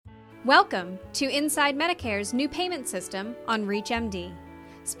Welcome to Inside Medicare's new payment system on ReachMD,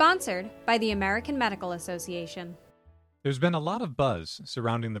 sponsored by the American Medical Association. There's been a lot of buzz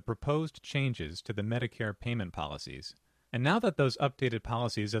surrounding the proposed changes to the Medicare payment policies. And now that those updated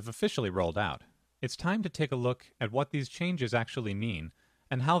policies have officially rolled out, it's time to take a look at what these changes actually mean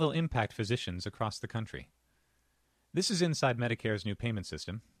and how they'll impact physicians across the country. This is Inside Medicare's new payment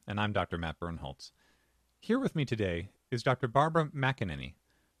system, and I'm Dr. Matt Birnholz. Here with me today is Dr. Barbara McEnany,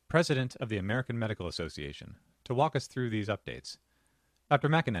 President of the American Medical Association, to walk us through these updates. Dr.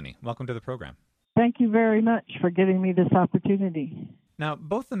 McEnany, welcome to the program. Thank you very much for giving me this opportunity. Now,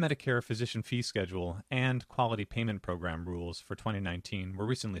 both the Medicare Physician Fee Schedule and Quality Payment Program rules for 2019 were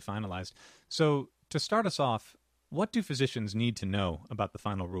recently finalized. So, to start us off, what do physicians need to know about the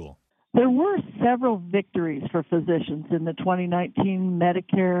final rule? There were several victories for physicians in the 2019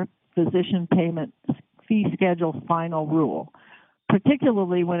 Medicare Physician Payment Fee Schedule final rule,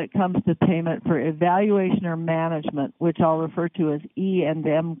 particularly when it comes to payment for evaluation or management, which I'll refer to as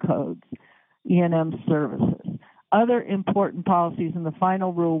E&M codes, E&M services. Other important policies in the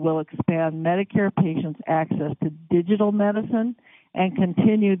final rule will expand Medicare patients' access to digital medicine and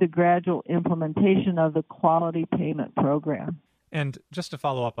continue the gradual implementation of the Quality Payment Program. And just to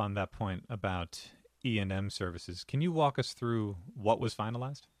follow up on that point about E&M services, can you walk us through what was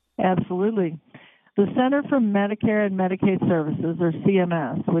finalized? Absolutely. The Center for Medicare and Medicaid Services, or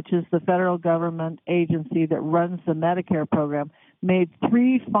CMS, which is the federal government agency that runs the Medicare program, made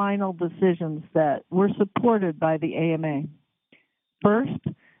three final decisions that were supported by the AMA. First,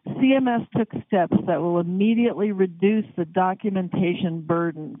 CMS took steps that will immediately reduce the documentation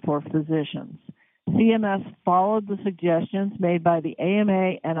burden for physicians. CMS followed the suggestions made by the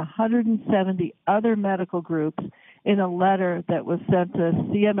AMA and 170 other medical groups in a letter that was sent to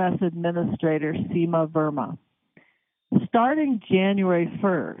CMS Administrator Seema Verma. Starting January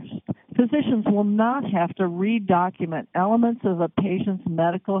 1st, physicians will not have to redocument elements of a patient's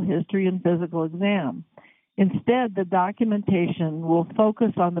medical history and physical exam. Instead, the documentation will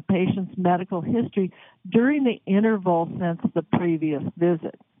focus on the patient's medical history during the interval since the previous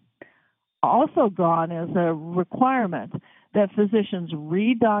visit. Also gone is a requirement that physicians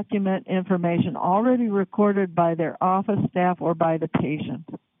redocument information already recorded by their office staff or by the patient.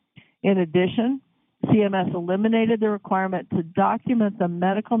 In addition, CMS eliminated the requirement to document the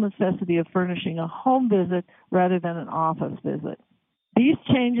medical necessity of furnishing a home visit rather than an office visit. These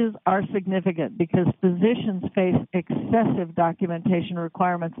changes are significant because physicians face excessive documentation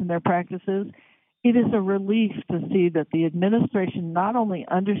requirements in their practices. It is a relief to see that the administration not only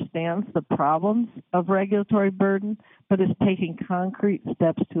understands the problems of regulatory burden, but is taking concrete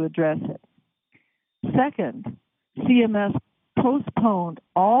steps to address it. Second, CMS postponed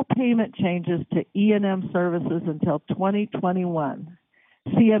all payment changes to E&M services until 2021.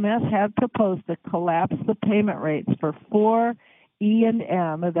 CMS had proposed to collapse the payment rates for 4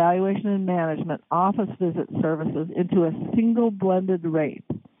 E&M, evaluation and management, office visit services into a single blended rate.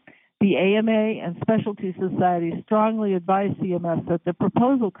 The AMA and specialty societies strongly advise CMS that the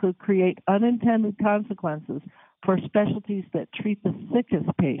proposal could create unintended consequences for specialties that treat the sickest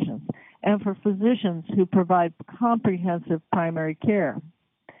patients and for physicians who provide comprehensive primary care.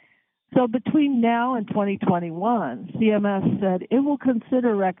 So between now and 2021, CMS said it will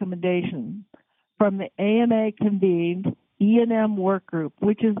consider recommendations from the AMA-convened E&M work group,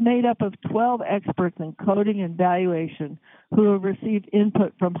 which is made up of 12 experts in coding and valuation who have received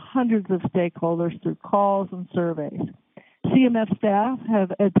input from hundreds of stakeholders through calls and surveys. CMS staff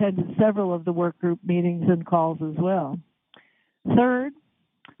have attended several of the work group meetings and calls as well. Third,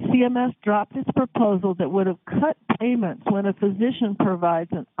 CMS dropped its proposal that would have cut payments when a physician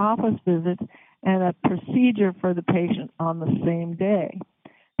provides an office visit and a procedure for the patient on the same day.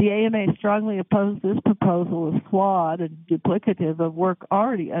 The AMA strongly opposed this proposal as flawed and duplicative of work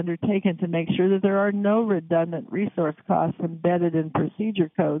already undertaken to make sure that there are no redundant resource costs embedded in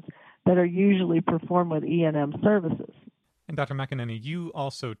procedure codes that are usually performed with E&M services. And Dr. McEnany, you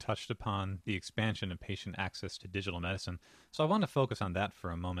also touched upon the expansion of patient access to digital medicine, so I want to focus on that for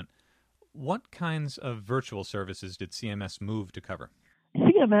a moment. What kinds of virtual services did CMS move to cover?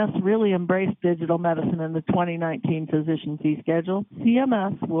 CMS really embraced digital medicine in the 2019 Physician Fee Schedule.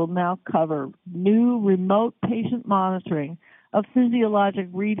 CMS will now cover new remote patient monitoring of physiologic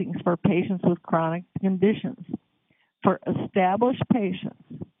readings for patients with chronic conditions. For established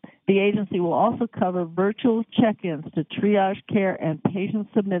patients, the agency will also cover virtual check-ins to triage care and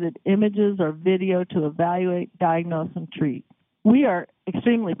patient-submitted images or video to evaluate, diagnose, and treat. We are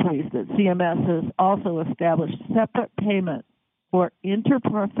extremely pleased that CMS has also established separate payment for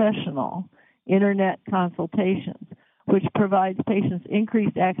interprofessional internet consultations, which provides patients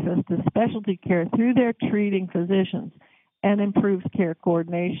increased access to specialty care through their treating physicians and improves care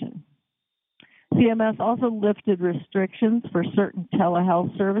coordination. CMS also lifted restrictions for certain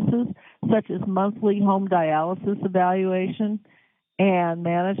telehealth services, such as monthly home dialysis evaluation and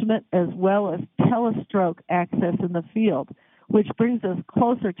management, as well as telestroke access in the field, which brings us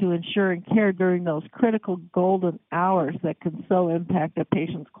closer to ensuring care during those critical golden hours that can so impact a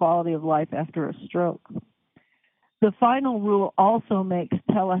patient's quality of life after a stroke. The final rule also makes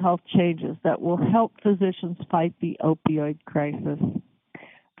telehealth changes that will help physicians fight the opioid crisis.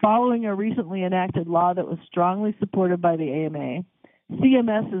 Following a recently enacted law that was strongly supported by the AMA,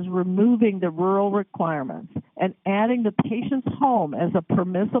 CMS is removing the rural requirements and adding the patient's home as a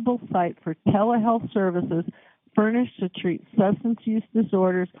permissible site for telehealth services furnished to treat substance use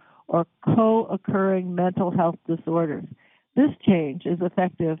disorders or co-occurring mental health disorders. This change is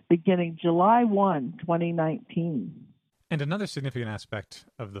effective beginning July 1, 2019. And another significant aspect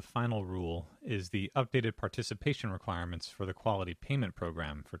of the final rule is the updated participation requirements for the Quality Payment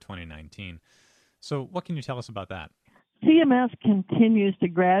Program for 2019. So what can you tell us about that? CMS continues to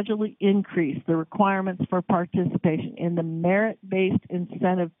gradually increase the requirements for participation in the Merit-Based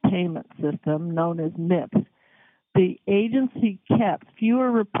Incentive Payment System, known as MIPS. The agency kept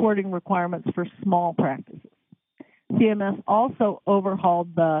fewer reporting requirements for small practices. CMS also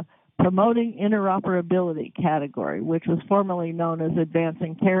overhauled the Promoting Interoperability category, which was formerly known as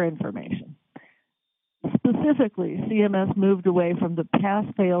Advancing Care Information. Specifically, CMS moved away from the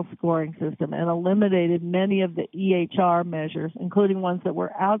pass-fail scoring system and eliminated many of the EHR measures, including ones that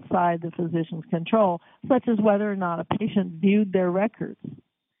were outside the physician's control, such as whether or not a patient viewed their records.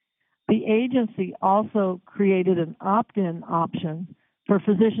 The agency also created an opt-in option for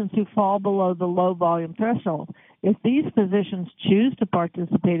physicians who fall below the low-volume threshold. If these physicians choose to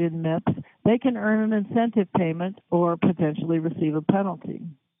participate in MIPS, they can earn an incentive payment or potentially receive a penalty.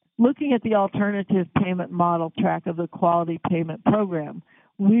 Looking at the alternative payment model track of the Quality Payment Program,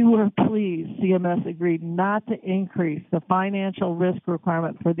 we were pleased CMS agreed not to increase the financial risk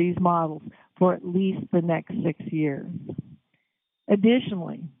requirement for these models for at least the next 6 years.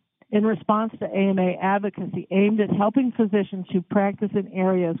 Additionally, in response to AMA advocacy aimed at helping physicians who practice in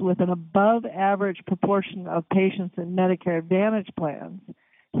areas with an above-average proportion of patients in Medicare Advantage plans,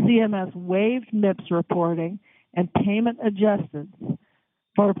 CMS waived MIPS reporting and payment adjustments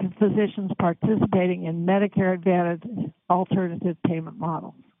for physicians participating in Medicare Advantage alternative payment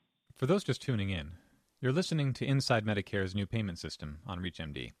models. For those just tuning in, you're listening to Inside Medicare's new payment system on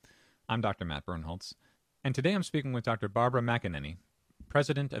ReachMD. I'm Dr. Matt Bernholtz, and today I'm speaking with Dr. Barbara McEnany,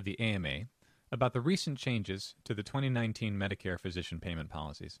 President of the AMA, about the recent changes to the 2019 Medicare physician payment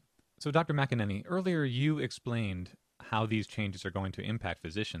policies. So, Dr. McEnany, earlier you explained how these changes are going to impact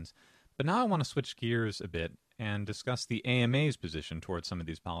physicians, but now I want to switch gears a bit and discuss the AMA's position towards some of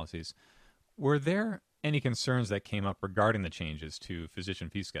these policies. Were there any concerns that came up regarding the changes to physician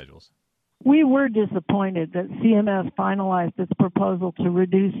fee schedules? We were disappointed that CMS finalized its proposal to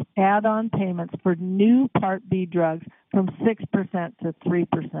reduce add-on payments for new Part B drugs from 6% to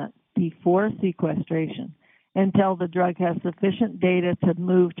 3% before sequestration until the drug has sufficient data to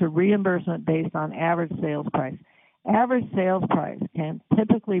move to reimbursement based on average sales price. Average sales price can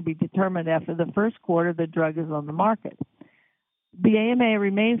typically be determined after the first quarter the drug is on the market. The AMA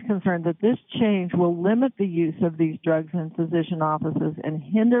remains concerned that this change will limit the use of these drugs in physician offices and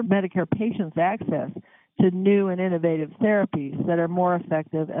hinder Medicare patients' access to new and innovative therapies that are more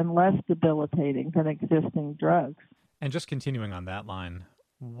effective and less debilitating than existing drugs. And just continuing on that line,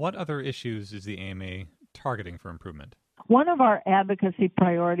 what other issues is the AMA targeting for improvement? One of our advocacy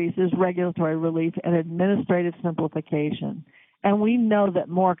priorities is regulatory relief and administrative simplification, and we know that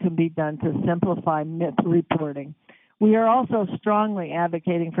more can be done to simplify MIPS reporting. We are also strongly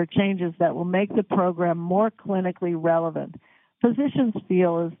advocating for changes that will make the program more clinically relevant. Physicians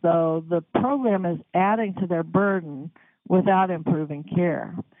feel as though the program is adding to their burden without improving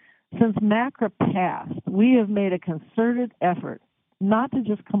care. Since MACRA passed, we have made a concerted effort not to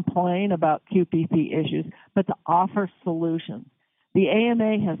just complain about QPP issues, but to offer solutions. The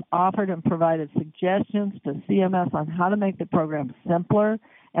AMA has offered and provided suggestions to CMS on how to make the program simpler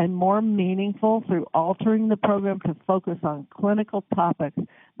and more meaningful through altering the program to focus on clinical topics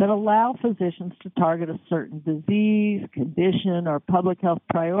that allow physicians to target a certain disease, condition, or public health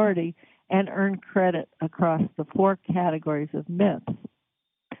priority and earn credit across the 4 categories of MIPS.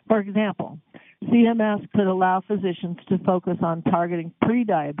 For example, CMS could allow physicians to focus on targeting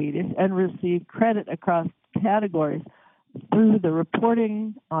prediabetes and receive credit across categories through the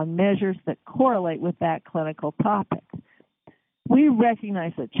reporting on measures that correlate with that clinical topic. We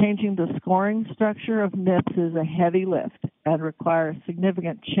recognize that changing the scoring structure of MIPS is a heavy lift and requires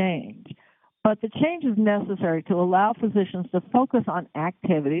significant change. But the change is necessary to allow physicians to focus on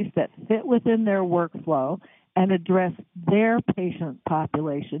activities that fit within their workflow and address their patient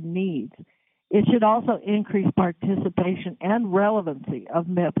population needs. It should also increase participation and relevancy of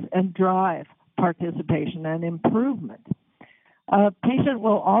MIPS and drive participation and improvement. A patient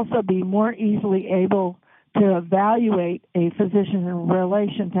will also be more easily able to evaluate a physician in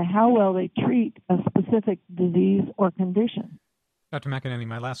relation to how well they treat a specific disease or condition. Dr. McEnany,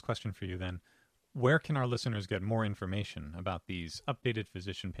 my last question for you then. Where can our listeners get more information about these updated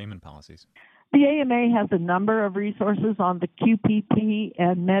physician payment policies? The AMA has a number of resources on the QPP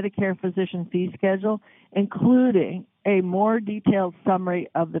and Medicare physician fee schedule, including a more detailed summary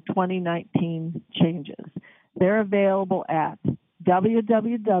of the 2019 changes. They're available at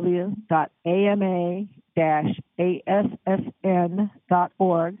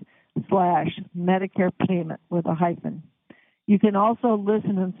www.ama-assn.org/Medicare payment with a hyphen. You can also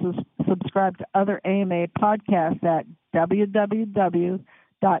listen and subscribe to other AMA podcasts at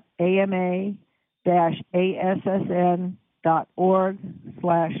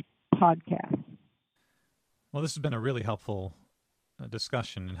www.ama-assn.org/podcast. Well, this has been a really helpful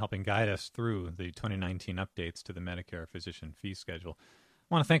discussion in helping guide us through the 2019 updates to the Medicare physician fee schedule.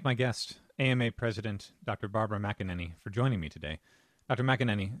 I want to thank my guest, AMA President Dr. Barbara McEnany, for joining me today. Dr.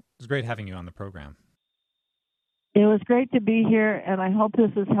 McEnany, it was great having you on the program. It was great to be here, and I hope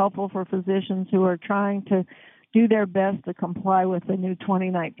this is helpful for physicians who are trying to do their best to comply with the new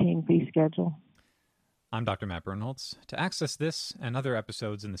 2019 fee schedule. I'm Dr. Matt Birnholz. To access this and other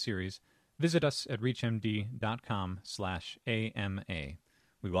episodes in the series, visit us at reachmd.com/AMA.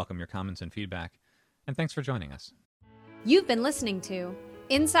 We welcome your comments and feedback, and thanks for joining us. You've been listening to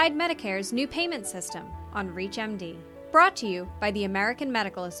Inside Medicare's New Payment System on ReachMD, brought to you by the American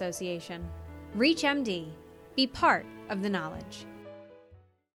Medical Association. ReachMD. Be part of the knowledge.